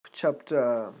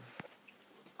chapter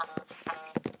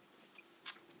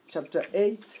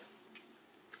 8,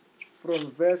 from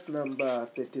verse number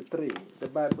 33. The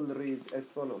Bible reads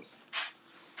as follows.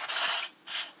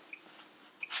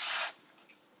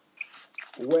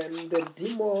 When the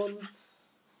demons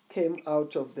came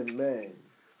out of the man,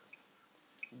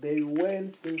 they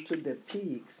went into the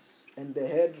pigs, and the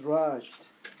head rushed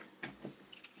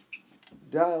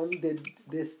down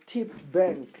the steep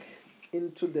bank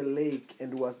into the lake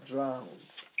and was drowned.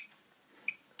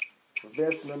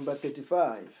 Verse number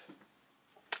 35.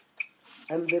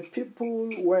 And the people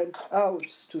went out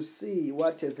to see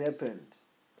what has happened.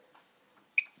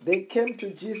 They came to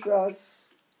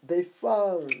Jesus. They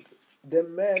found the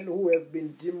man who had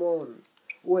demons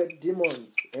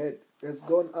has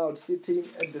gone out, sitting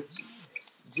at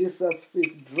Jesus'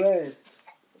 feet, dressed,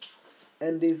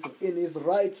 and is in his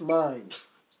right mind.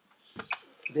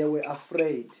 They were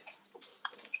afraid.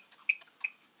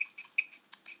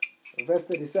 Verse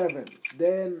 37.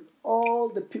 Then all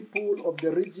the people of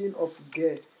the region of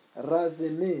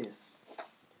Gerasenes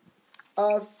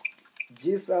asked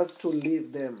Jesus to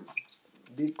leave them,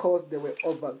 because they were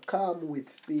overcome with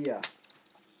fear.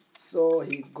 So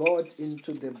he got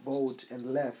into the boat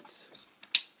and left.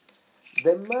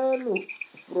 The man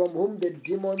from whom the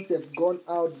demons have gone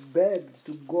out begged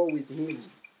to go with him,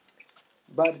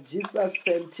 but Jesus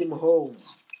sent him home.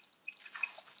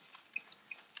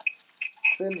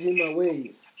 Sent him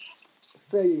away,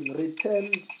 saying,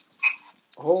 "Return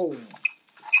home.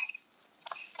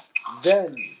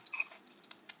 Then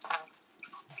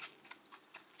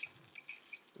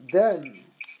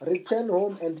return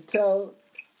home and tell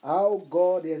how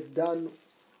God has done.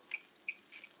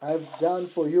 I've done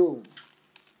for you.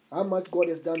 How much God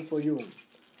has done for you."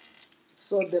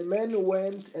 So the man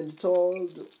went and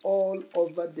told all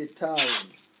over the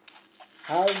town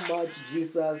how much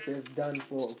Jesus has done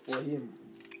for him.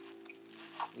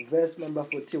 Verse number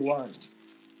 41.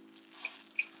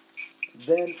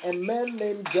 Then a man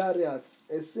named Jairus,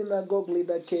 a synagogue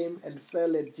leader, came and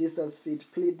fell at Jesus'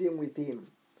 feet, pleading with him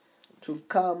to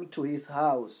come to his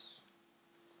house,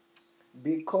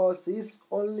 because his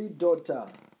only daughter,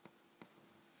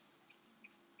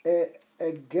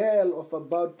 a girl of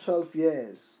about 12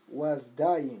 years, was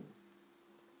dying.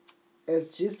 As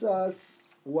Jesus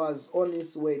was on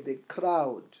his way, the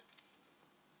crowd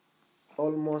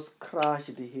almost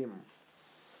crushed him.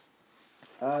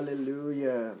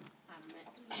 Hallelujah.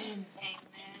 Amen.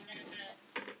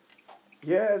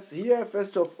 Yes, here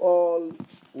first of all,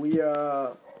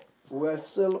 we're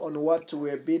still on what we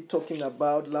have been talking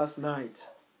about last night,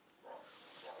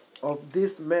 of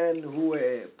these men who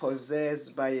were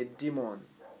possessed by a demon.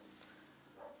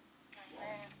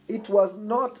 It was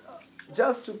not,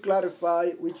 just to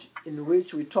clarify, in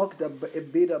which we talked a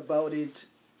bit about it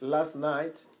last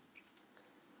night.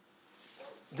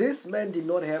 This man did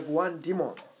not have one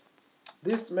demon.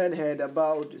 This man had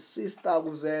about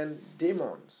 6,000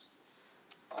 demons,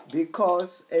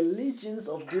 because a legion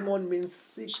of demons means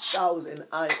 6,000,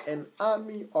 an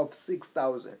army of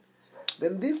 6,000.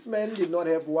 Then this man did not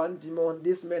have one demon.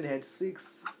 This man had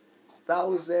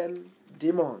 6,000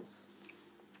 demons.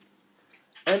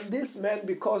 And this man,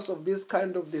 because of this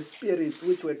kind of the spirits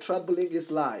which were troubling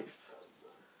his life,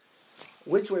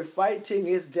 which were fighting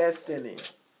his destiny,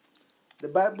 the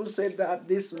Bible said that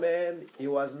this man, he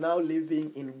was now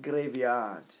living in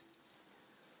graveyard.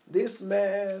 This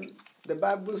man, the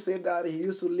Bible said that he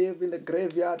used to live in the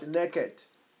graveyard naked.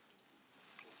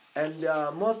 And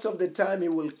most of the time he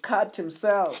will cut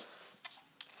himself.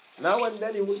 Now and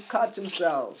then he will cut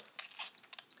himself.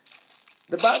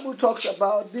 The Bible talks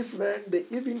about this man. They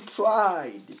even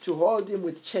tried to hold him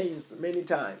with chains many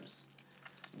times.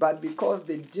 But because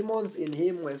the demons in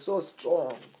him were so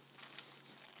strong,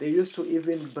 they used to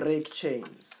even break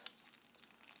chains.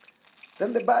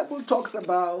 Then the Bible talks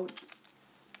about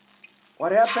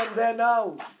what happened there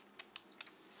now.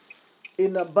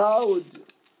 In about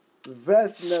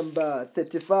verse number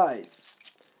 35,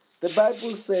 the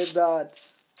Bible said that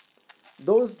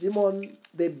those demons,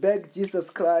 they begged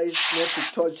Jesus Christ not to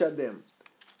torture them.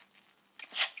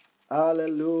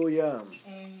 Hallelujah.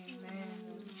 Amen.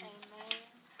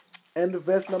 And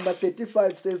verse number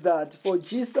 35 says that, for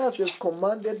Jesus has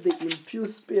commanded the impure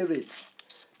spirit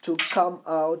to come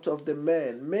out of the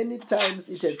man. Many times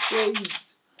it had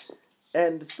says,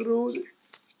 and through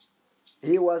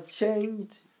he was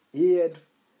chained, he had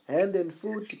hand and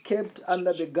foot kept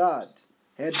under the guard,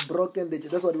 had broken the...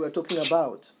 That's what we were talking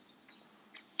about.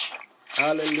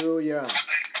 Hallelujah.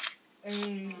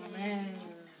 Amen.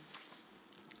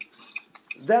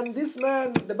 Then this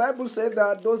man, the Bible said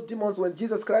that those demons, when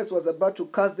Jesus Christ was about to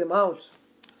cast them out,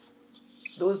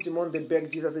 Those demons, they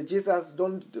begged Jesus, say, Jesus,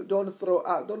 don't throw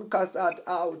out, don't cast us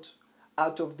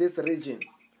out of this region.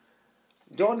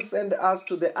 Don't send us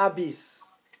to the abyss.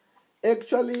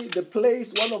 Actually,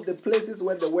 one of the places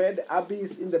where the word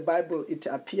abyss in the Bible, it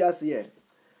appears here.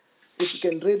 If you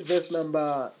can read verse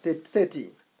number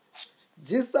 30.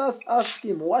 Jesus asked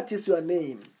him, what is your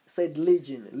name? He said,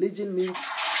 Legion. Legion means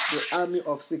the army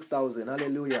of 6,000.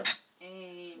 Hallelujah.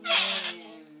 Amen.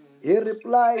 He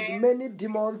replied, many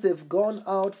demons have gone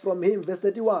out from him. Verse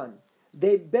 31.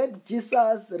 They begged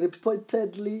Jesus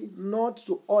repeatedly not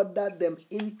to order them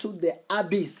into the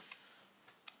abyss.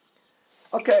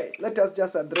 Okay, let us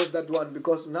just address that one,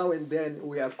 because now and then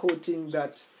we are quoting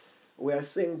that, we are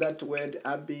saying that word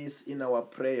abyss in our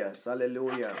prayers.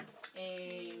 Hallelujah.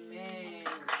 Amen.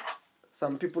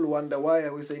 Some people wonder, why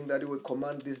are we saying that we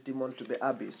command this demon to the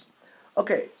abyss?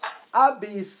 Okay,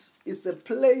 abyss is a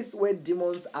place where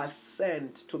demons are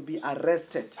sent to be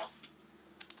arrested.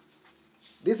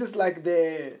 This is like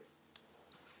the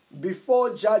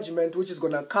before judgment which is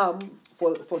going to come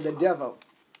for the devil.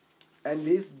 And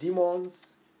these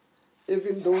demons,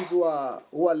 even those who are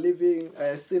living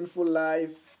a sinful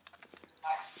life,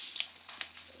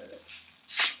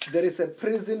 there is a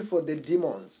prison for the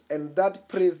demons. And that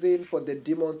prison for the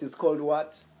demons is called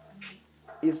what?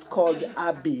 It's called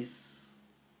abyss.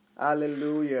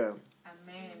 Hallelujah.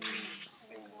 Amen.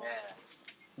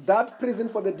 That prison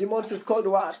for the demons is called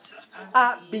what?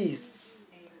 Abyss.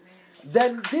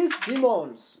 Then these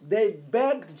demons, they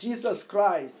begged Jesus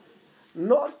Christ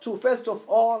not to, first of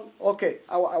all, okay,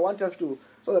 I want us to,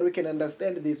 so that we can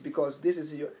understand this, because this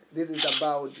is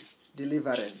about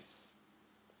deliverance.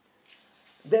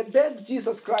 They begged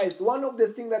Jesus Christ. One of the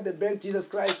things that they begged Jesus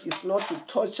Christ is not to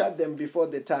torture them before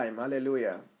the time.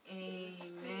 Hallelujah. Amen.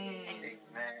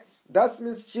 That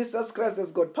means Jesus Christ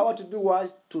has got power to do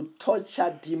what? To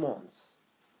torture demons.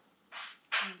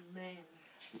 Amen.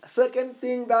 Second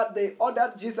thing that they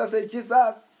ordered Jesus, said,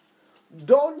 Jesus,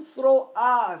 don't throw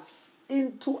us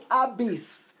into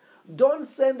abyss. Don't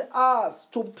send us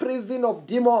to prison of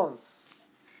demons.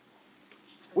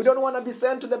 We don't want to be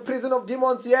sent to the prison of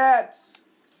demons yet.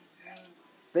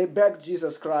 They begged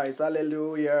Jesus Christ.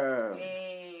 Hallelujah.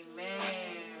 Amen.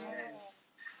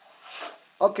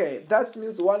 Okay, that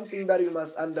means one thing that you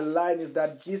must underline is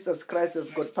that Jesus Christ has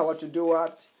got power to do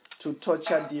what? To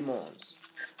torture demons.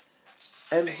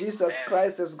 And Jesus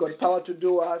Christ has got power to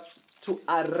do us to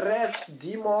arrest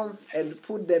demons and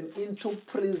put them into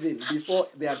prison before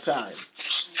their time.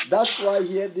 That's why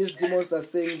here these demons are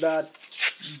saying that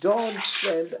don't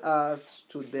send us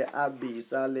to the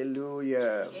abyss.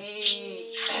 Hallelujah.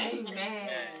 Amen.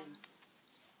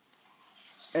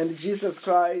 And Jesus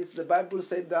Christ, the Bible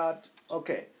said that,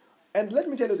 okay. And let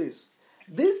me tell you this.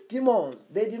 These demons,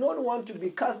 they did not want to be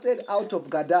casted out of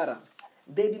Gadara.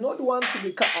 They did not want to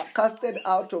be casted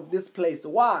out of this place.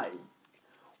 Why?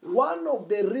 One of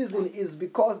the reasons is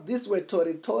because these were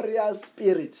territorial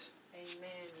spirits.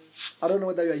 Amen. I don't know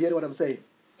whether you are hearing what I'm saying.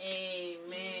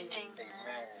 Amen.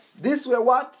 These were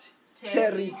what?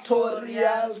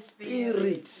 Territorial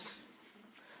spirits.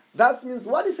 That means,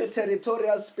 what is a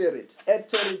territorial spirit? A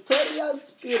territorial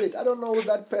spirit, I don't know who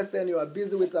that person, you are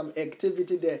busy with some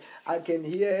activity there. I can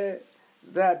hear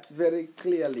that very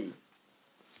clearly.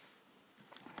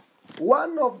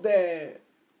 One of the,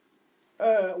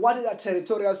 what is a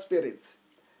territorial spirits?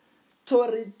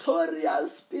 Territorial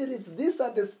spirits, these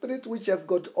are the spirits which have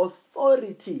got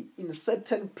authority in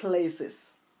certain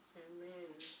places. Amen.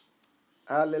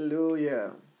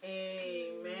 Hallelujah. Amen.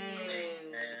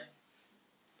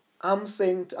 I'm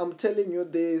telling you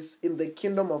this, in the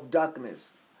kingdom of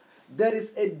darkness, there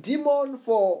is a demon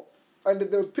for, and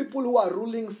the people who are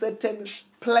ruling certain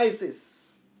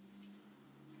places.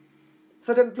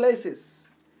 Certain places.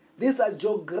 These are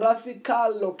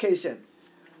geographical location.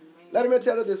 Let me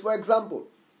tell you this, for example,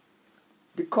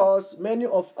 because many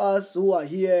of us who are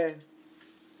here,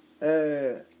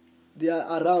 they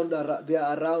are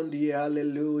around here.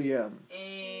 Hallelujah.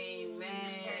 Amen.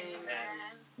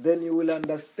 Then you will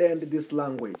understand this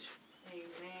language.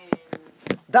 Amen.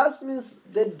 That means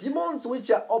the demons which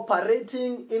are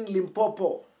operating in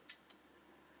Limpopo,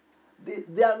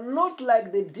 they are not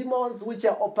like the demons which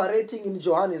are operating in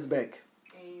Johannesburg.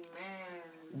 Amen.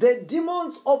 The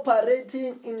demons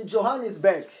operating in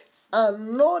Johannesburg are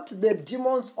not the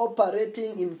demons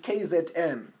operating in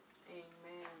KZN.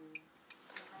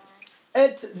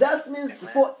 That means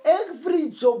for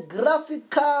every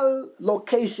geographical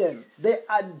location, there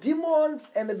are demons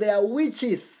and there are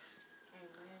witches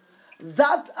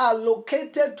that are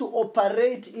located to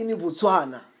operate in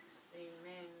Botswana.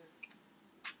 Amen.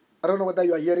 I don't know whether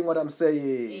you are hearing what I'm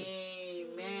saying.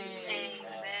 Amen.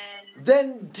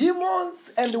 then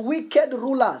demons and wicked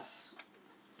rulers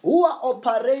who are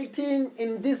operating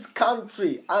in this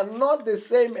country are not the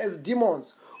same as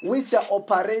demons which are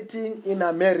operating in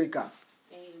America.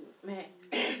 Amen.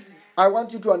 I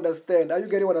want you to understand. Are you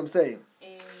getting what I'm saying?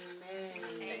 Amen.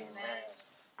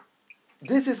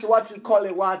 This is what we call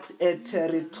a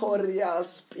territorial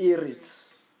spirit.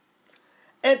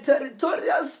 A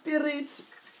territorial spirit,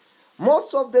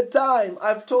 most of the time,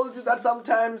 I've told you that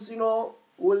sometimes,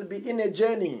 we'll be in a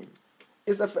journey.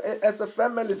 As a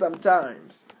family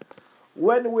sometimes.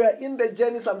 When we are in the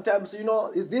journey sometimes,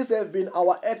 this has been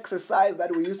our exercise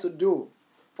that we used to do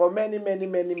for many, many,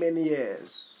 many, many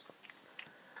years.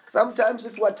 Sometimes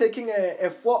if we're taking a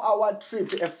 4-hour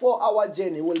trip, a 4-hour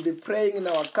journey, we'll be praying in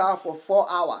our car for 4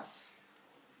 hours.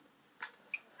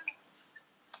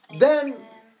 Then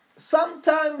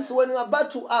sometimes when we're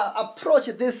about to approach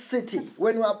this city,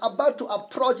 when we're about to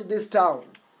approach this town,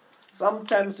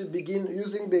 sometimes we begin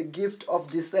using the gift of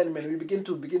discernment. We begin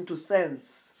to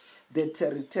sense the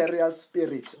territorial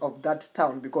spirit of that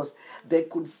town because they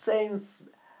could sense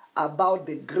about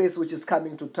the grace which is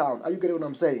coming to town. Are you getting what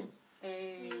I'm saying?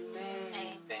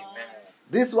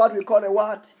 This is what we call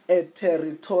a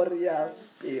territorial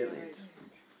spirit.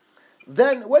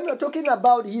 Then when we're talking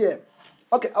about here,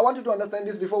 okay, I want you to understand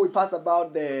this before we pass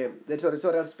about the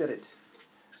territorial spirit.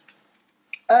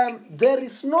 There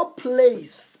is no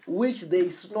place which there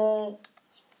is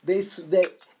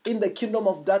in the kingdom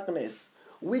of darkness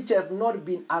which have not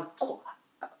been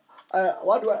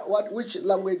which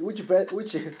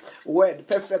word,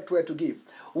 perfect word to give,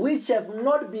 which have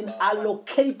not been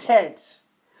allocated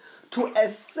to a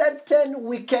certain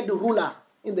wicked ruler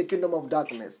in the kingdom of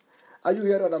darkness. Are you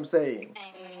hearing what I'm saying?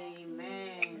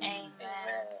 Amen.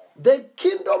 The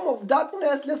kingdom of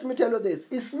darkness, let me tell you this,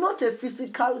 it's not a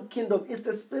physical kingdom, it's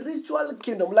a spiritual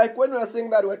kingdom. Like when we are saying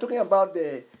that, we're talking about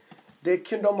the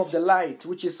kingdom of the light,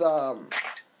 which is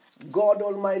God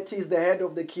Almighty is the head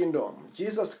of the kingdom.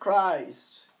 Jesus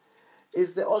Christ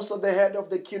is also the head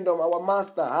of the kingdom, our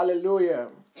master. Hallelujah.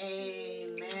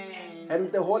 Amen.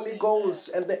 And the Holy Ghost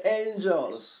and the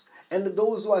angels and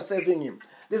those who are serving him.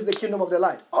 This is the kingdom of the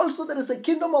light. Also, there is a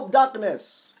kingdom of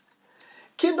darkness.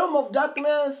 Kingdom of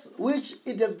darkness, which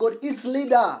it has got its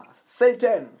leader,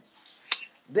 Satan.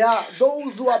 There are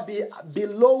those who are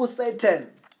below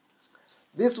Satan.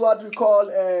 This is what we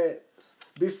call,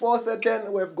 before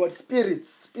Satan, we've got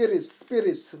spirits,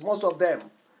 most of them.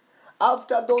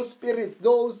 After those spirits,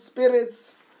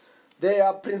 they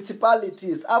are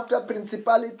principalities. After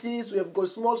principalities, we have got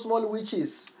small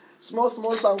witches. Small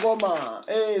sangoma.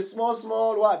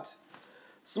 Small what?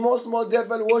 Small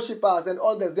devil worshippers and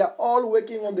all this. They are all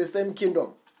working on the same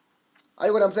kingdom. Are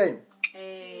you what I'm saying?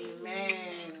 Amen.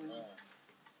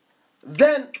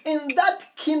 Then in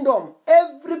that kingdom,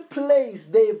 every place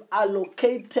they've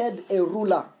allocated a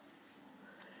ruler.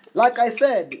 Like I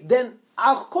said, then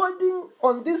according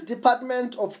on this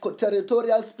department of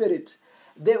territorial spirit,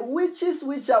 the witches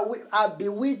which are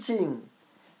bewitching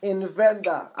in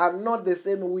Venda are not the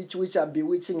same witch which are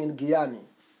bewitching in Guyana.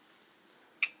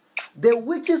 The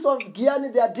witches of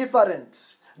Guyana, they are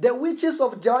different. The witches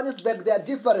of Johannesburg, they are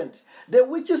different. The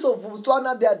witches of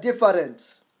Botswana, they are different.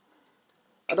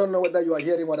 I don't know whether you are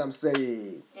hearing what I'm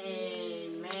saying.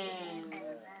 Amen.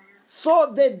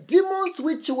 So the demons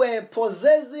which were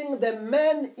possessing the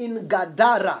men in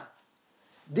Gadara,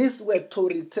 these were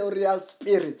territorial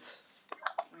spirits.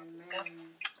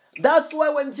 That's why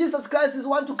when Jesus Christ is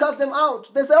one to cast them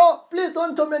out, they say, oh, please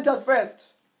don't torment us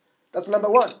first. That's number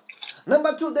one.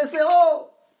 Number two, they say, oh,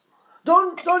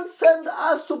 don't send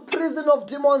us to prison of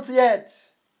demons yet.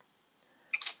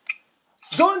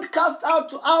 Don't cast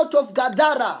out of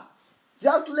Gadara.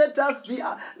 Just let us be,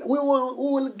 we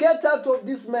will get out of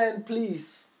this man,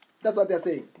 please. That's what they're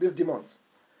saying, these demons.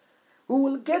 We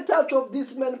will get out of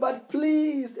this man, but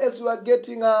please, as we are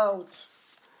getting out,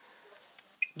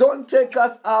 don't take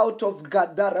us out of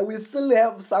Gadara. We still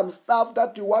have some stuff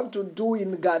that we want to do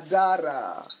in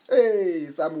Gadara. Hey,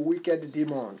 some wicked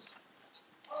demons.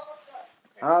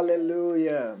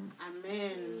 Hallelujah.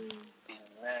 Amen.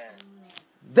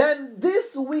 Then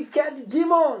these wicked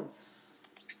demons,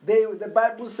 the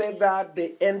Bible said that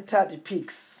they entered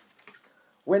pigs.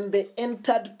 When they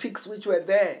entered pigs which were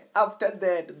there, after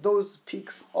that, those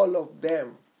pigs, all of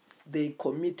them, they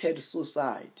committed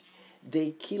suicide.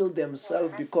 They killed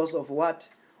themselves because of what?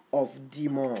 Of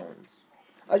demons.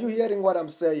 Are you hearing what I'm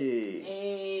saying?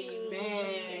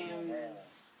 Amen.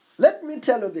 Let me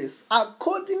tell you this.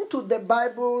 According to the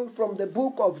Bible, from the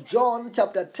book of John,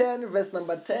 chapter 10, verse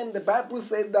number 10, the Bible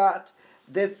said that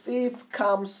the thief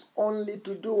comes only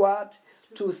to do what?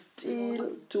 to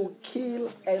steal, to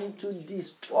kill, and to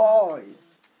destroy.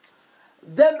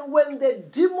 Then when the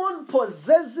demon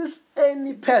possesses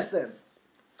any person,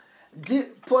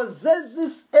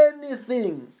 possesses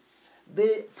anything,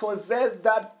 they possess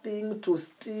that thing to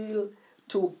steal,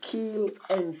 to kill,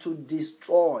 and to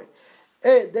destroy.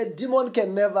 Hey, the demon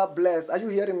can never bless. Are you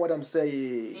hearing what I'm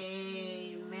saying? Amen.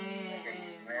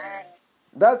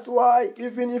 That's why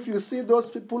even if you see those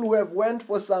people who have went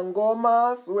for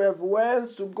sangomas, who have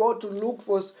went to go to look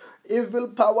for evil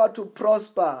power to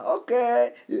prosper,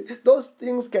 okay, those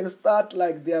things can start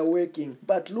like they are waking,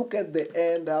 but look at the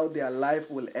end, how their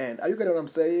life will end. Are you getting what I'm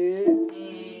saying?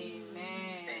 Amen.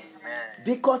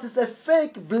 Because it's a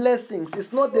fake blessings.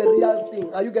 It's not the real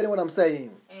thing. Are you getting what I'm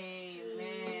saying?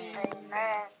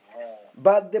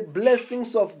 But the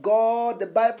blessings of God, the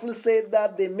Bible says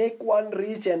that they make one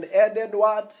rich and added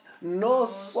what? No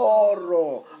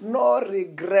sorrow, no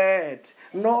regret,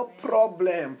 no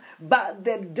problem. But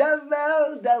the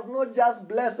devil does not just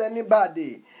bless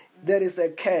anybody. There is a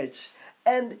catch.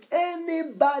 And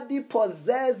anybody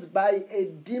possessed by a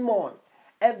demon,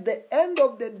 at the end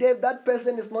of the day, if that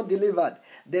person is not delivered,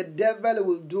 the devil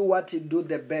will do what he do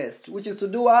the best, which is to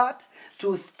do what?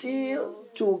 To steal,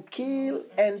 to kill,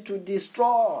 and to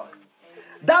destroy.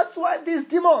 That's why these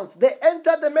demons, they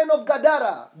enter the man of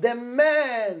Gadara. The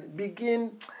man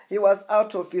he was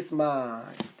out of his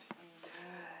mind.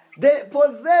 They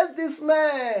possessed this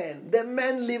man. The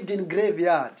man lived in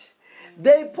graveyard.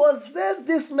 They possessed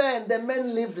this man. The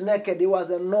man lived naked. He was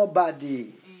a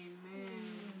nobody.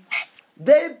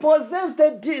 They possessed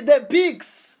the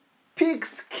pigs.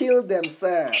 Pigs killed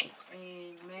themselves.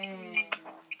 Amen.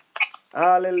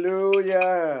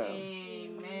 Hallelujah.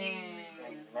 Amen.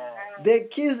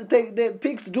 The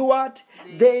pigs do what?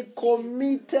 They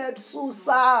committed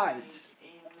suicide.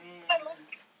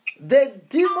 The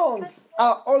demons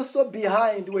are also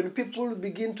behind when people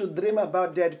begin to dream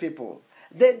about dead people.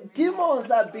 The demons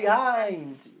are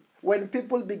behind when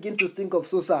people begin to think of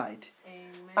suicide.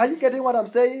 Are you getting what I'm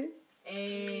saying?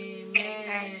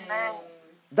 Amen.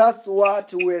 That's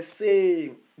what we're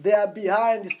saying. They are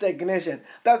behind stagnation.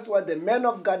 That's why the man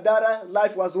of Gadara,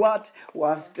 life was what?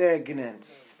 Was stagnant.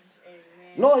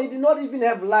 No, he did not even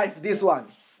have life, this one.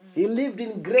 He lived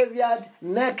in graveyard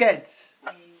naked.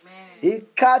 He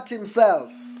cut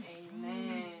himself.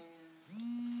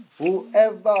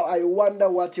 Whoever, I wonder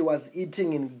what he was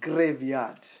eating in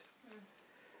graveyard.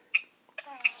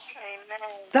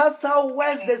 That's how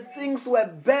worse the things were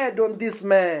bad on this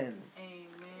man.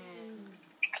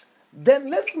 Then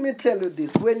let me tell you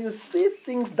this. When you see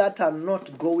things that are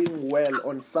not going well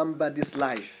on somebody's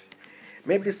life,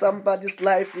 maybe somebody's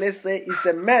life, let's say it's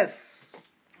a mess.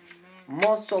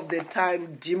 Most of the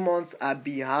time, demons are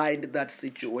behind that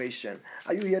situation.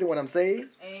 Are you hearing what I'm saying?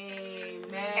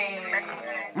 Amen.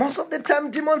 Most of the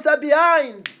time, demons are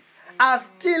behind, are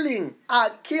stealing, are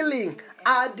killing,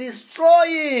 are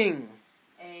destroying.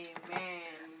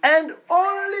 And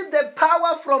only the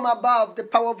power from above, the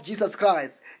power of Jesus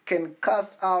Christ, can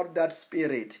cast out that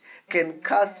spirit, can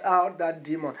cast out that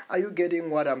demon. Are you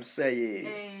getting what I'm saying?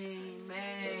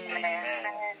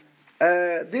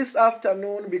 Amen. This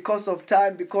afternoon, because of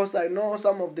time, because I know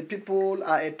some of the people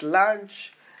are at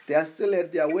lunch, they are still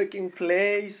at their working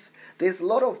place. There's a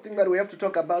lot of things that we have to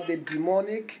talk about, the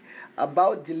demonic,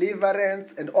 about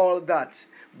deliverance and all that.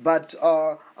 But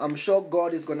I'm sure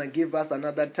God is going to give us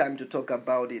another time to talk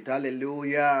about it.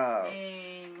 Hallelujah.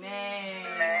 Amen.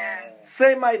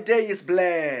 Say, my day is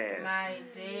blessed. My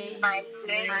day is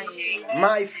blessed.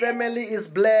 My family is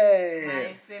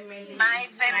blessed. My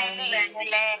family is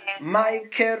blessed. My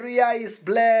career is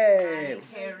blessed.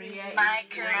 My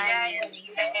career is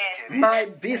blessed. My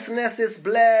business is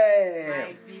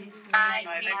blessed. My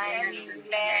business is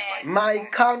blessed. My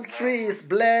country is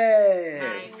blessed.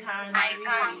 My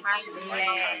country is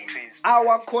blessed.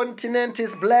 Our continent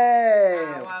is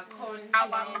blessed. Our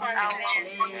continent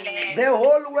is blessed. The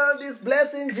whole world is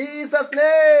blessed in Jesus' The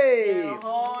name.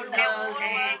 whole world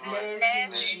is blessed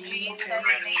in Jesus'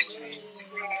 name.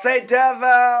 Say,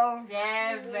 devil,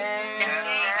 Devil,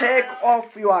 take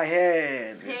off your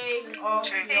hand take off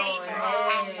your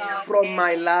hand from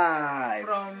my life,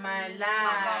 from my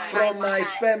life, from my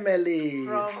family,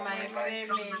 from my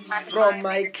family, from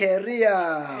my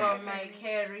career, from my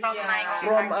career,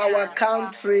 from our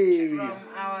country, from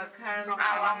our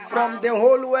country, from the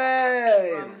whole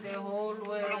world. from the whole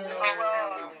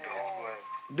world.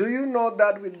 Do you know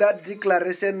that with that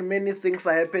declaration, many things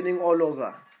are happening all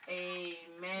over? Amen.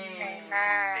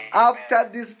 After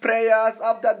these prayers,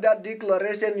 after that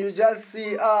declaration, you just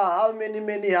see how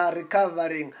many are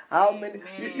recovering. How many?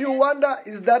 You wonder,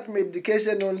 is that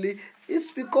medication only? It's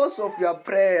because of your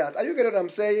prayers. Are you getting what I'm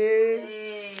saying?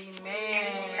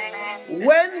 Amen.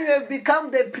 When you have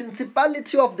become the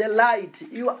principality of the light,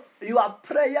 your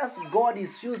prayers, God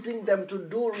is using them to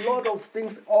do a lot of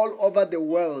things all over the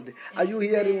world. Are you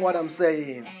hearing what I'm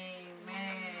saying?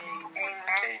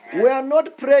 We are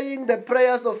not praying the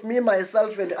prayers of me,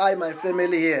 myself, and I, my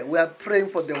family here. We are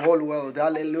praying for the whole world.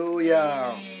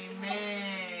 Hallelujah. Amen.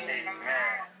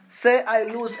 Say, I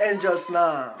lose angels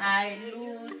now. I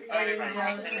lose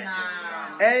angels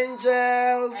now.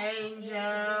 Angels,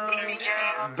 Angels,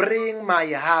 bring my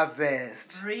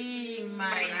harvest, bring my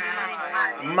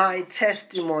harvest, my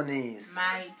testimonies,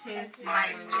 my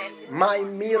testimony, my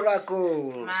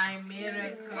miracles, my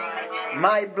miracle,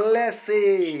 my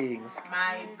blessings.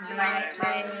 my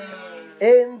blessing.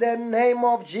 In the name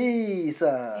of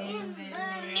Jesus. In the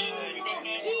name of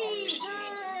Jesus.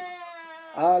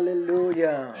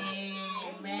 Hallelujah. Amen.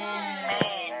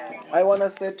 I want to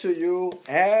say to you,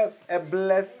 have a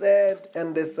blessed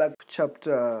and the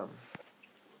chapter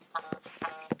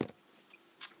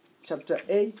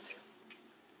 8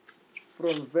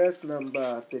 from verse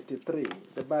number 33.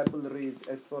 The Bible reads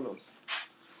as follows.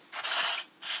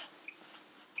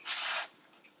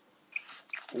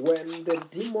 When the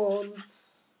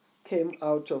demons came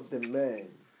out of the man,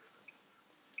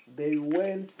 they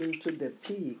went into the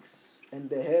pigs, and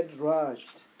the head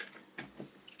rushed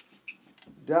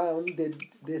down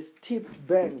the steep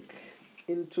bank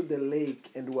into the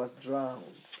lake and was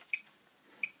drowned.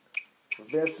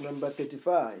 Verse number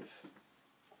 35.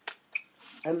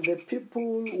 And the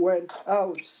people went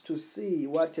out to see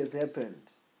what has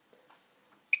happened.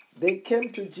 They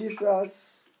came to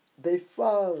Jesus. They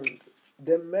found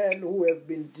the man who had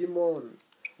demons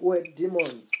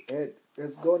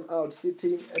has gone out,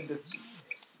 sitting at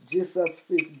Jesus'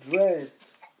 feet,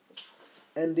 dressed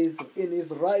and is in his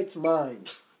right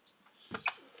mind.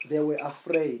 They were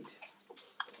afraid.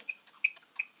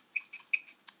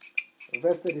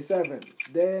 Verse 37.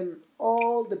 Then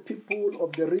all the people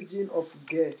of the region of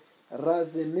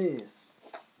Gerasenes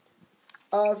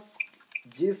asked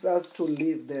Jesus to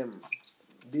leave them,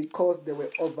 because they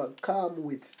were overcome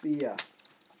with fear.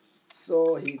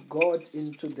 So he got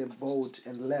into the boat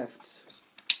and left.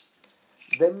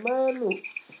 The man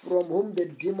from whom the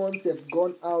demons have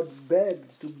gone out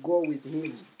begged to go with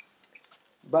him,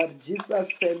 but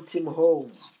Jesus sent him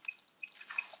home,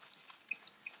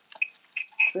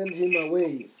 sent him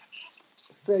away,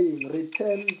 saying,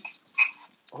 return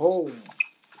home.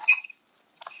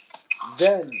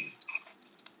 Then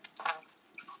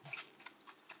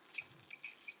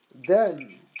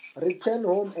return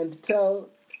home and tell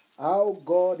how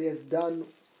God has done,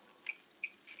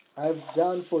 I've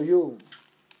done for you,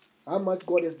 how much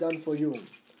God has done for you.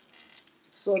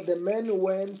 So the man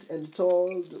went and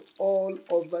told all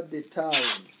over the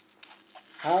town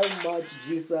how much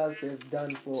Jesus has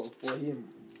done for him.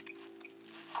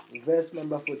 Verse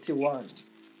number 41.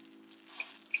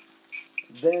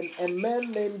 Then a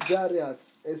man named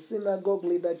Jairus, a synagogue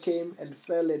leader, came and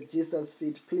fell at Jesus'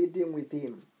 feet, pleading with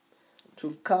him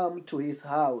to come to his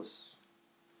house,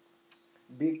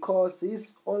 because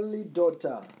his only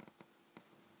daughter,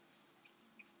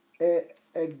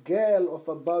 a girl of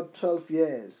about 12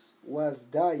 years, was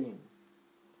dying.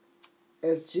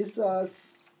 As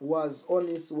Jesus was on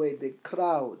his way, the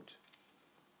crowd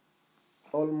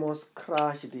almost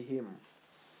crushed him.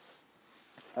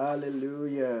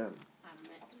 Hallelujah.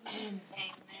 Amen.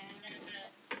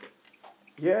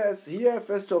 Yes, here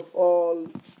first of all,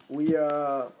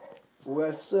 we're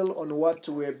still on what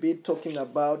we've been talking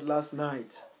about last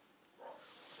night,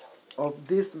 of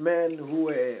these men who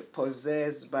were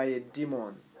possessed by a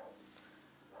demon.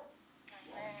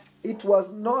 It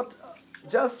was not,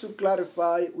 just to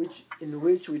clarify, in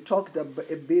which we talked a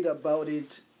bit about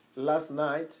it last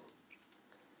night,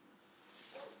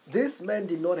 this man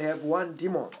did not have one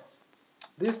demon.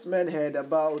 This man had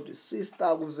about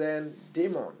 6,000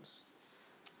 demons,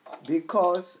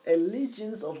 because a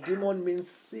legion of demons means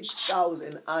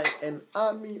 6,000, an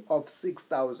army of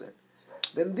 6,000.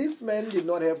 Then this man did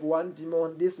not have one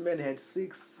demon. This man had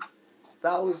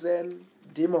 6,000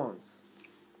 demons.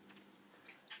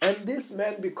 And this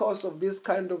man, because of this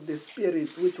kind of the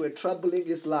spirits which were troubling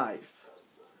his life,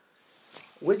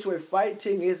 which were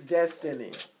fighting his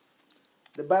destiny,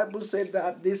 the Bible said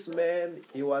that this man,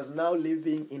 he was now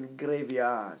living in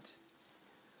graveyard.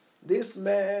 This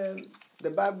man,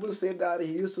 the Bible said that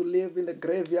he used to live in the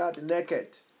graveyard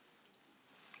naked.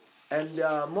 And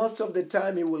most of the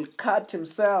time he will cut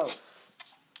himself.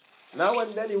 Now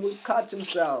and then he will cut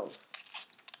himself.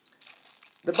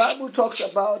 The Bible talks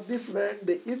about this man.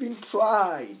 They even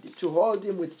tried to hold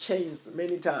him with chains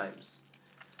many times.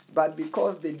 but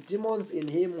because the demons in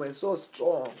him were so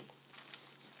strong,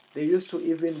 they used to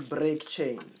even break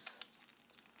chains.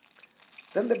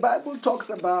 Then the Bible talks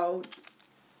about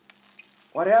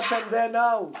what happened there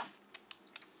now.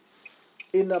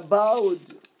 In about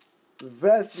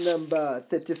verse number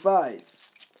 35,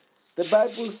 the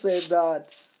Bible said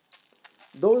that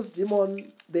those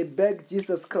demons, they begged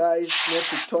Jesus Christ not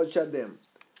to torture them.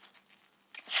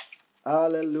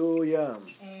 Hallelujah.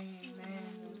 Amen.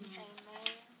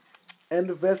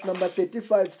 And verse number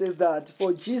 35 says that,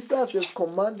 for Jesus has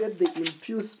commanded the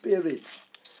impure spirit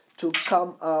to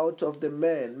come out of the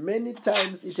man. Many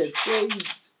times it had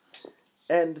says,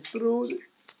 and through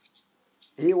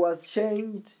he was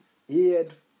chained, he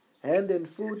had hand and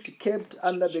foot kept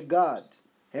under the guard,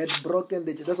 had broken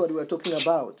the chain. That's what we were talking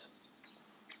about.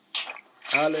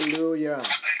 Hallelujah.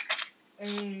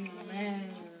 Amen.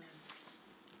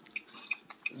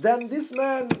 Then this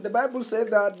man, the Bible said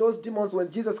that those demons,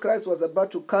 when Jesus Christ was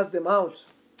about to cast them out,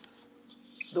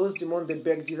 those demons, they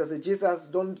begged Jesus, said, Jesus,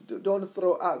 don't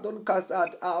throw out, don't cast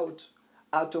us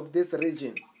out of this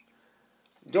region.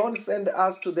 Don't send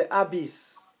us to the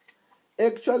abyss.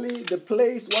 Actually, the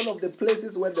place, one of the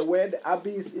places where the word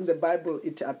abyss in the Bible,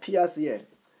 it appears here.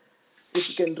 If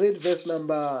you can read verse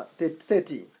number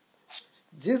 30.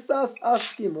 Jesus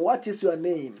asked him, what is your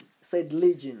name? He said,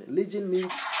 Legion. Legion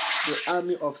means the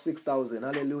army of 6,000.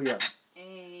 Hallelujah.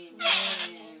 Amen.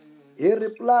 He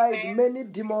replied, many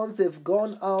demons have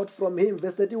gone out from him.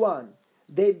 Verse 31.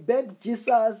 They begged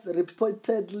Jesus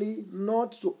repeatedly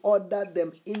not to order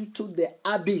them into the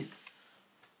abyss.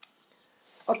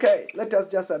 Okay, let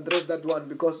us just address that one,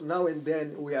 because now and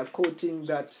then we are quoting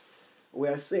that, we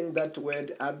are saying that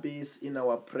word abyss in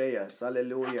our prayers.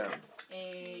 Hallelujah.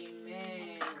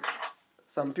 Amen.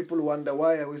 Some people wonder,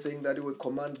 why are we saying that we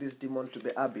command this demon to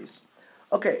the abyss?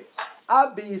 Okay,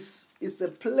 abyss is a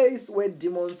place where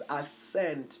demons are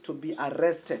sent to be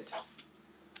arrested.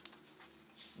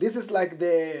 This is like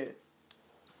the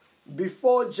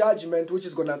before judgment which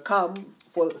is going to come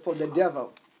for the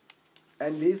devil.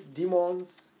 And these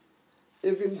demons,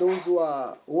 even those who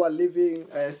are living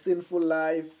a sinful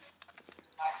life,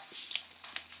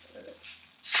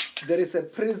 there is a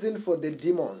prison for the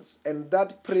demons. And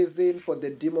that prison for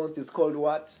the demons is called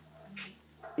what?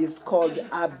 It's called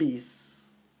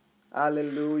abyss.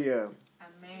 Hallelujah.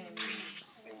 Amen.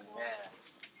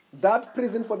 That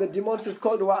prison for the demons is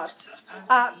called what?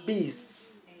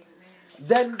 Abyss.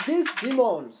 Then these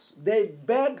demons, they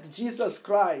begged Jesus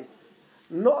Christ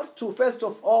not to, first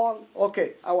of all,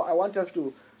 okay, I want us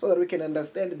to, so that we can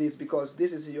understand this, because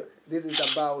this is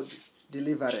about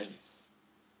deliverance.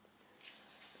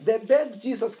 They begged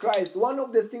Jesus Christ. One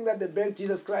of the things that they begged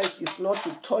Jesus Christ is not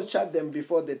to torture them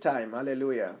before the time.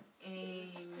 Hallelujah. Amen.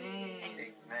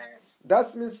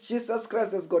 That means Jesus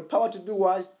Christ has got power to do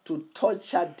what? To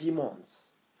torture demons.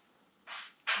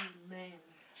 Amen.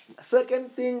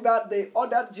 Second thing that they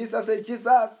ordered Jesus, said,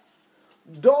 Jesus,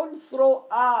 don't throw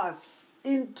us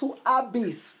into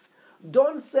abyss.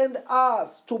 Don't send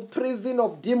us to prison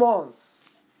of demons.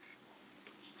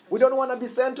 We don't want to be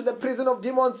sent to the prison of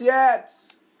demons yet.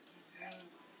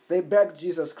 They begged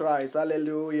Jesus Christ.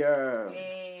 Hallelujah.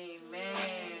 Amen.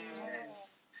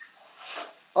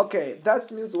 Okay, that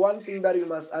means one thing that you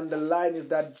must underline is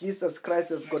that Jesus Christ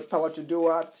has got power to do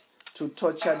what? To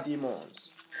torture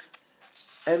demons.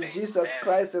 And Jesus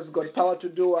Christ has got power to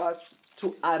do us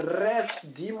to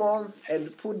arrest demons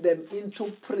and put them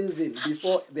into prison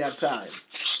before their time.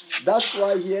 That's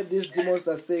why here these demons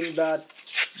are saying that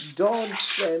don't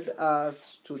send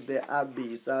us to the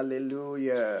abyss.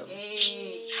 Hallelujah.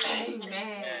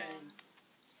 Amen.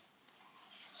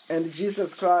 And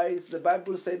Jesus Christ, the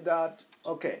Bible said that,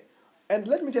 okay. And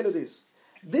let me tell you this.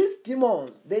 These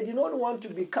demons, they did not want to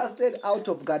be casted out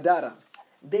of Gadara.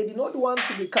 They did not want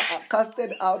to be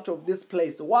casted out of this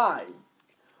place. Why?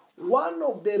 One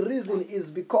of the reasons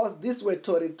is because these were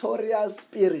territorial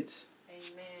spirits.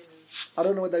 Amen. I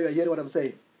don't know whether you are hearing what I'm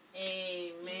saying.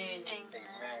 Amen.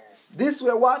 These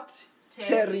were what?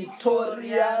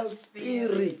 Territorial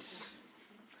spirits.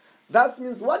 That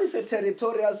means, what is a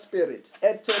territorial spirit?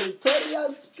 A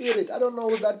territorial spirit, I don't know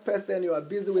who that person, you are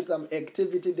busy with some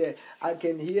activity there. I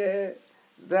can hear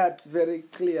that very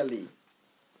clearly.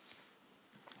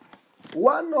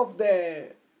 One of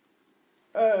the,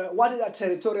 what is a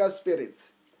territorial spirits?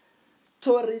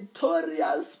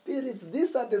 Territorial spirits,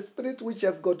 these are the spirits which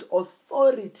have got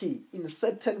authority in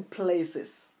certain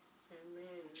places.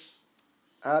 Amen.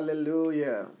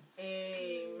 Hallelujah. Amen.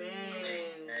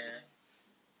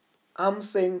 I'm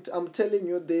telling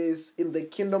you this, in the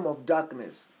kingdom of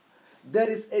darkness, there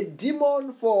is a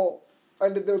demon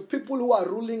and the people who are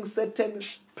ruling certain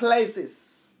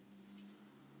places.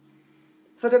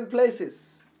 certain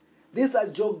places. These are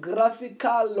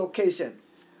geographical location.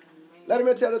 Let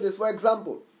me tell you this, for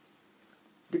example,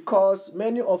 because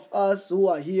many of us who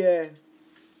are here,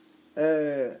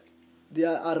 they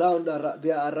are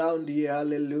around here.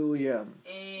 Hallelujah.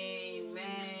 Amen.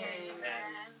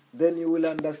 Then you will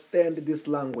understand this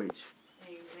language.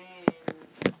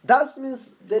 Amen. That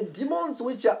means the demons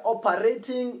which are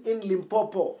operating in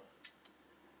Limpopo,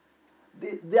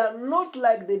 they are not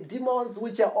like the demons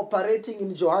which are operating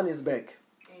in Johannesburg.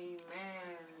 Amen.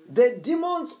 The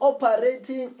demons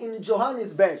operating in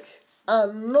Johannesburg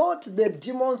are not the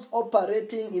demons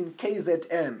operating in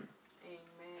KZN.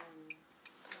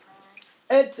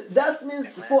 That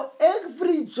means for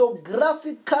every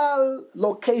geographical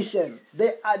location,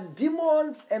 there are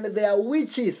demons and there are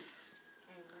witches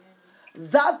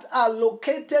that are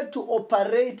located to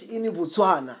operate in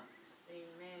Botswana.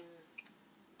 Amen.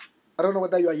 I don't know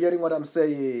whether you are hearing what I'm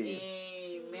saying.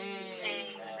 Amen.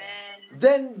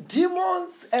 Then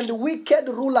demons and wicked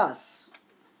rulers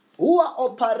who are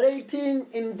operating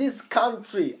in this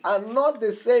country are not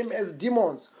the same as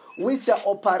demons which are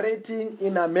operating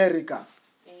in America.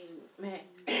 Amen.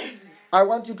 I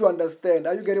want you to understand.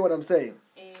 Are you getting what I'm saying?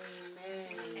 Amen.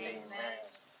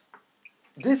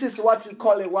 This is what we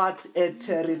call a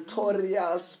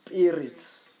territorial spirit.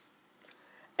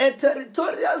 A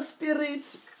territorial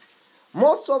spirit,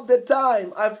 most of the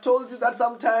time, I've told you that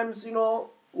sometimes,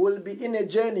 we'll be in a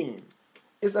journey.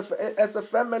 As a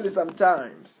family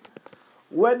sometimes.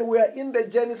 When we are in the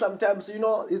journey sometimes,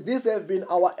 this has been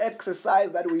our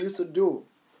exercise that we used to do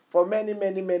for many,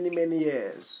 many, many, many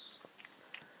years.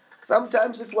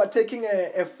 Sometimes if we're taking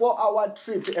a 4-hour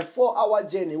trip, a 4-hour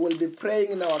journey, we'll be praying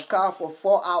in our car for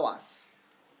 4 hours.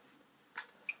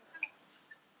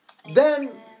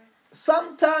 Then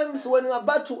sometimes when we're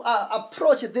about to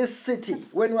approach this city,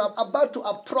 when we're about to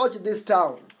approach this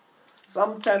town,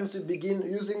 sometimes we begin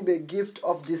using the gift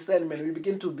of discernment. We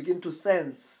begin to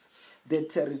sense the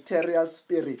territorial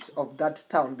spirit of that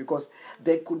town because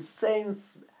they could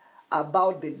sense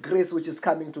about the grace which is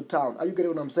coming to town. Are you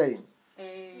getting what I'm saying?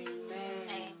 Amen.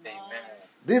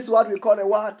 This is what we call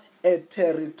a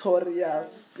territorial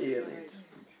spirit.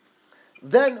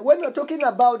 Then when we're talking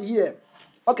about here,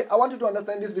 okay, I want you to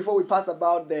understand this before we pass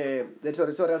about the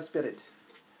territorial spirit.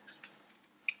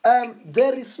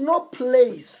 There is no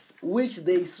place which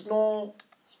there is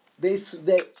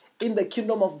in the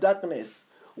kingdom of darkness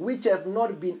which have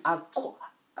not been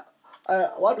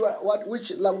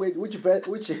which language, which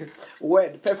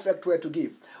word, perfect word to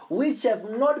give, which have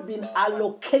not been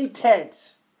allocated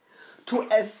to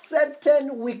a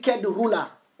certain wicked ruler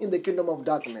in the kingdom of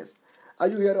darkness. Are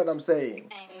you hearing what I'm saying?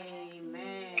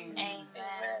 Amen.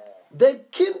 The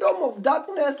kingdom of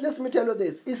darkness, let me tell you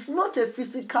this, it's not a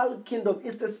physical kingdom,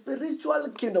 it's a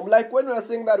spiritual kingdom. Like when we are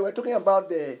saying that, we're talking about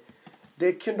the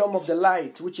kingdom of the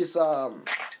light, which is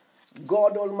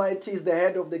God Almighty is the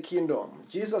head of the kingdom.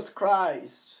 Jesus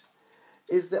Christ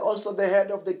is also the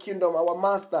head of the kingdom, our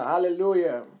master.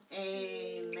 Hallelujah.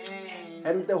 Amen.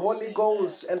 And the Holy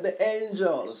Ghost and the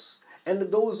angels and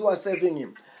those who are serving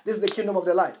him. This is the kingdom of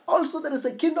the light. Also, there is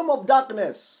a kingdom of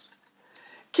darkness.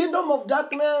 Kingdom of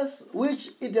darkness,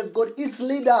 which it has got its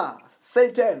leader,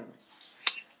 Satan.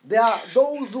 There are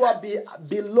those who are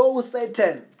below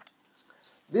Satan.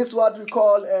 This is what we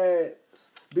call,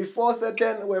 before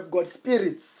Satan, we've got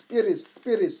spirits,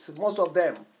 most of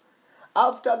them.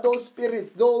 After those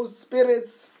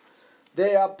spirits,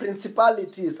 they are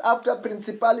principalities. After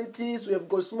principalities, we have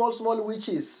got small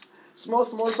witches, small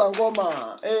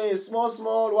sangoma,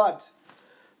 small what?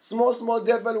 Small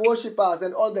devil worshippers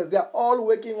and all this. They are all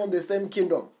working on the same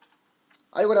kingdom.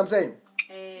 Are you what I'm saying?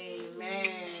 Amen.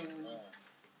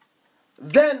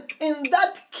 Then in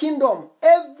that kingdom,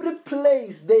 every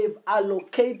place they've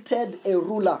allocated a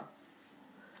ruler.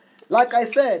 Like I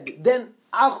said, then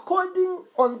according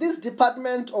on this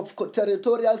department of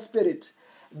territorial spirit,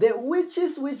 the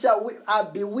witches which are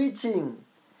bewitching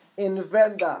in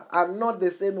Venda are not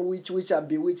the same witch which are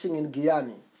bewitching in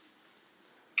Guyana.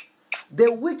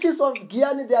 The witches of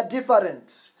Guyana, they are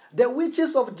different. The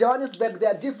witches of Johannesburg, they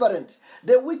are different.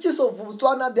 The witches of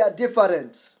Botswana, they are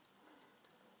different.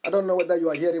 I don't know whether you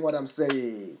are hearing what I'm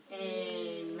saying.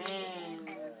 Amen.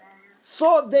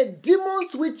 So the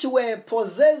demons which were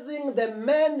possessing the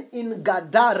men in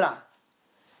Gadara,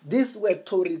 these were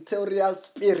territorial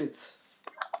spirits.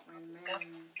 Amen.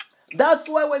 That's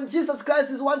why when Jesus Christ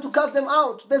is one to cast them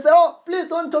out, they say, oh, please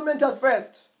don't torment us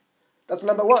first. That's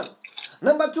number one.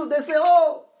 Number two, they say,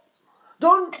 oh,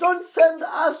 don't send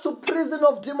us to prison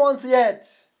of demons yet.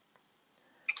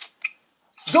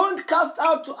 Don't cast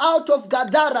out of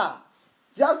Gadara.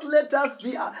 Just let us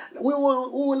be. We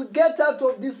will get out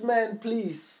of this man,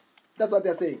 please. That's what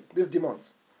they're saying, these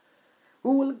demons.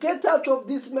 We will get out of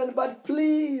this man, but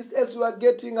please, as we are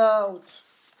getting out,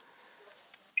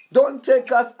 don't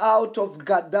take us out of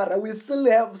Gadara. We still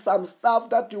have some stuff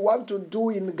that we want to do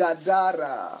in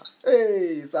Gadara.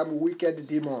 Hey, some wicked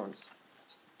demons.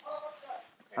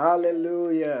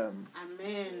 Hallelujah.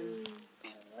 Amen.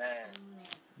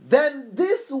 Then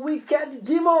these wicked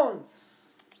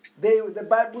demons, the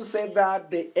Bible said that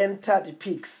they entered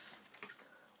pigs.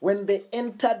 When they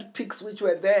entered pigs which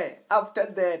were there, after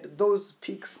that, those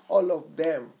pigs, all of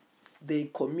them, they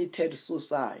committed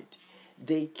suicide.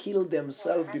 They killed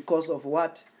themselves because of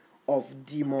what? Of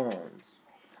demons.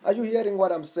 Are you hearing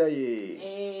what I'm saying?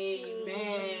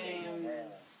 Amen.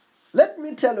 Let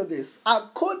me tell you this.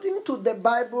 According to the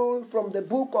Bible, from the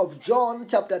book of John,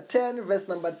 chapter 10, verse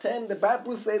number 10, the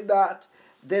Bible said that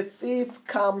the thief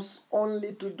comes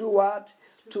only to do what?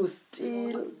 To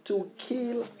steal, to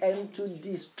kill, and to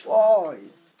destroy.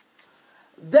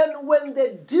 Then when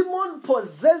the demon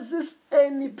possesses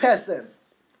any person,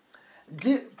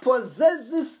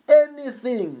 possesses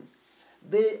anything,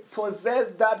 they possess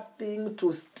that thing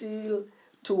to steal,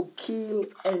 to kill,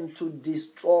 and to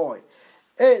destroy.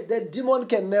 Hey, the demon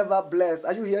can never bless.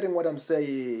 Are you hearing what I'm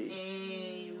saying?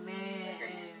 Amen.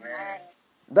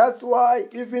 That's why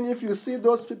even if you see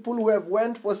those people who have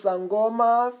went for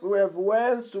sangomas, who have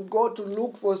went to go to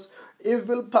look for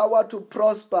evil power to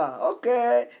prosper,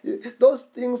 okay, those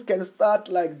things can start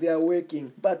like they are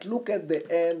working, but look at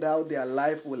the end, how their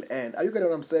life will end. Are you getting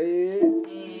what I'm saying?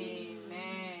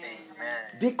 Amen.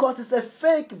 Because it's a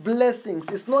fake blessings.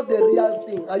 It's not the real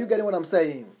thing. Are you getting what I'm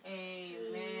saying?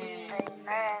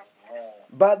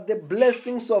 But the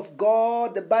blessings of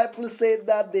God, the Bible said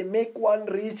that they make one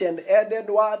rich and added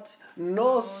what?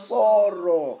 No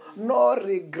sorrow, no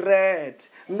regret,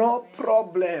 no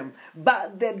problem.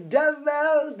 But the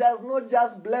devil does not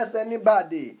just bless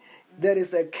anybody. There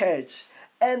is a catch.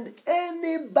 And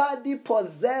anybody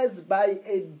possessed by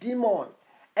a demon,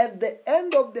 at the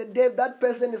end of the day, that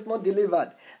person is not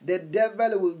delivered. The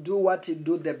devil will do what he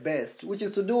do the best, which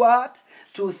is to do what?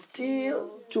 To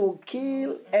steal, to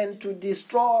kill, and to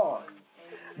destroy.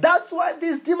 That's why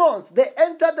these demons, they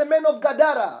entered the man of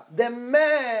Gadara. The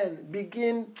man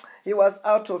he was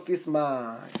out of his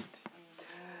mind.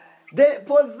 They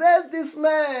possessed this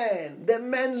man. The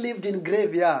man lived in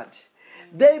graveyard.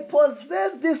 They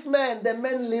possessed this man. The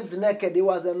man lived naked. He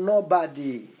was a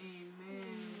nobody.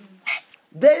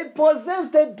 They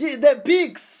possessed the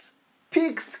pigs.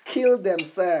 Pigs killed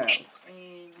themselves.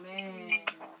 Amen.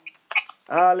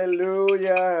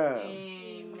 Hallelujah.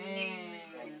 Amen.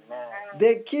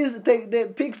 The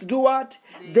pigs do what?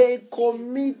 They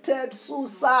committed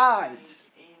suicide.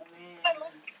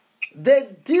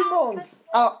 The demons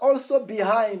are also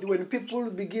behind when people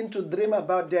begin to dream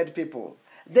about dead people.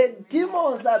 The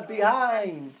demons are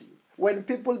behind when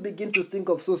people begin to think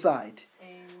of suicide.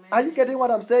 Are you getting what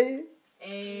I'm saying?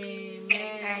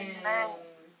 Amen.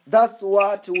 That's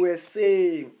what we're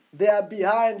saying. They are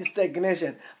behind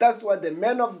stagnation. That's why the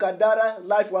man of Gadara,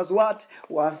 life was what?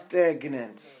 Was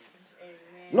stagnant.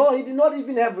 No, he did not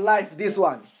even have life, this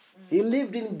one. He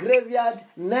lived in graveyard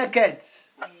naked.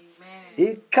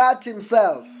 He cut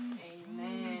himself.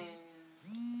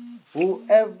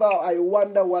 Whoever, I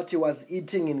wonder what he was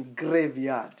eating in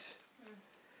graveyard.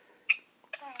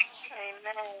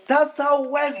 That's how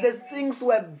worse the things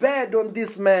were bad on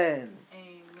this man.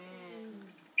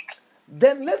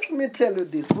 Then let me tell you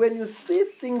this. When you see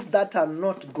things that are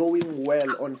not going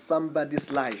well on somebody's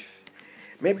life,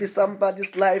 maybe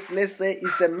somebody's life, let's say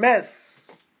it's a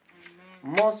mess.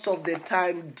 Most of the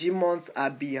time, demons are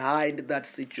behind that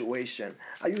situation.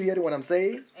 Are you hearing what I'm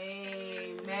saying?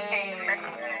 Amen.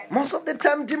 Most of the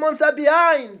time, demons are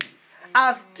behind,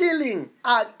 are stealing,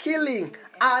 are killing,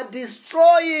 are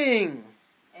destroying.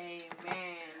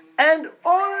 And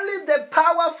only the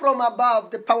power from above,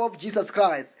 the power of Jesus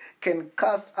Christ, can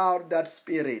cast out that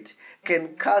spirit,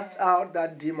 can cast out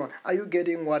that demon. Are you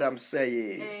getting what I'm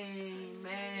saying?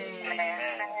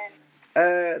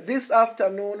 Amen. This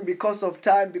afternoon, because of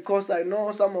time, because I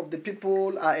know some of the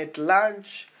people are at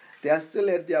lunch, they are still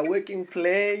at their working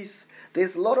place.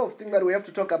 There's a lot of things that we have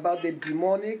to talk about, the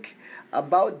demonic,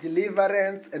 about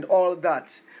deliverance and all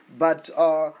that. But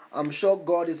I'm sure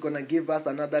God is going to give us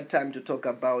another time to talk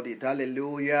about it.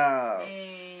 Hallelujah.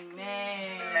 Amen.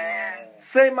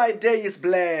 Say, my day is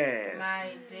blessed. My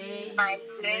day is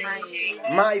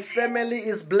blessed. My family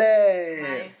is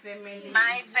blessed.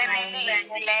 My family is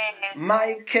blessed.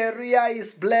 My career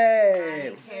is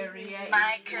blessed.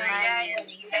 My career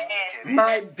is blessed.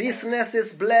 My business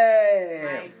is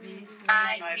blessed. My business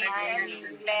My country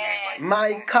is blessed.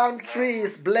 My country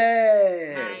is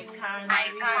blessed.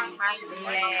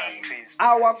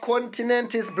 Our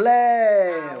continent is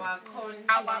blessed. Our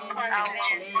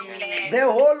continent is blessed. The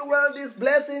whole world is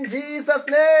blessed in Jesus'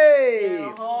 The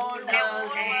name. whole world is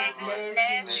blessed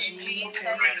in Jesus'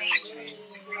 name.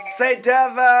 Say,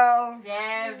 devil,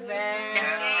 Devil,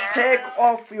 take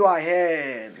off your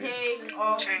hand take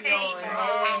off your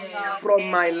hand from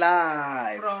my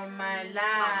life, from my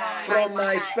life, from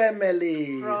my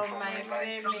family, from my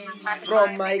family,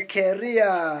 from my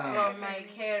career, from my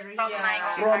career,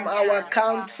 from our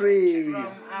country, from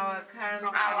our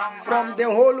country, from the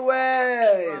whole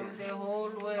world. from the whole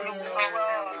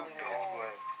world.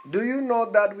 Do you know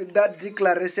that with that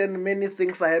declaration, many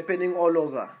things are happening all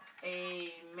over? Amen.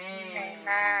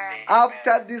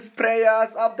 After these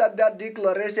prayers, after that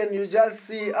declaration, you just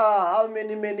see how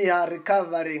many are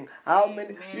recovering. How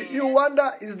many? You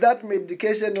wonder, is that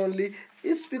medication only?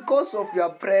 It's because of your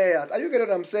prayers. Are you getting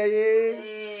what I'm saying?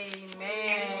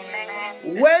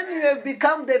 Amen. When you have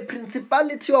become the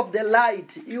principality of the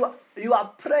light, your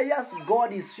prayers,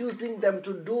 God is using them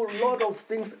to do a lot of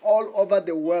things all over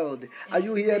the world. Are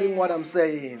you hearing what I'm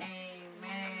saying? Amen.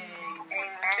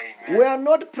 We are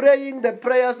not praying the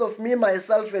prayers of me,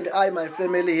 myself, and I, my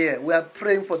family here. We are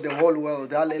praying for the whole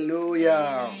world.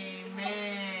 Hallelujah.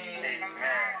 Amen.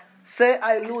 Say,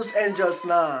 I lose angels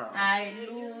now. I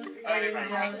lose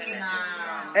angels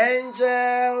now.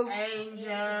 Angels,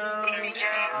 Angels,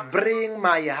 bring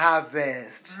my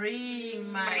harvest, bring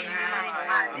my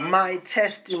harvest, my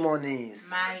testimonies,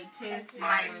 my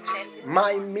testimony,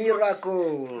 my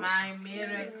miracles, my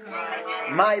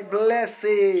miracle, my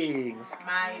blessings.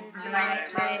 my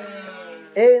blessing.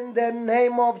 In the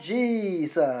name of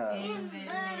Jesus. In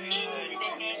the name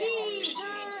of Jesus.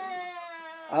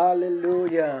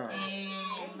 Hallelujah.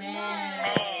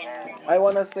 Amen. I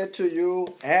want to say to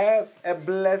you, have a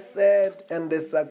blessed and a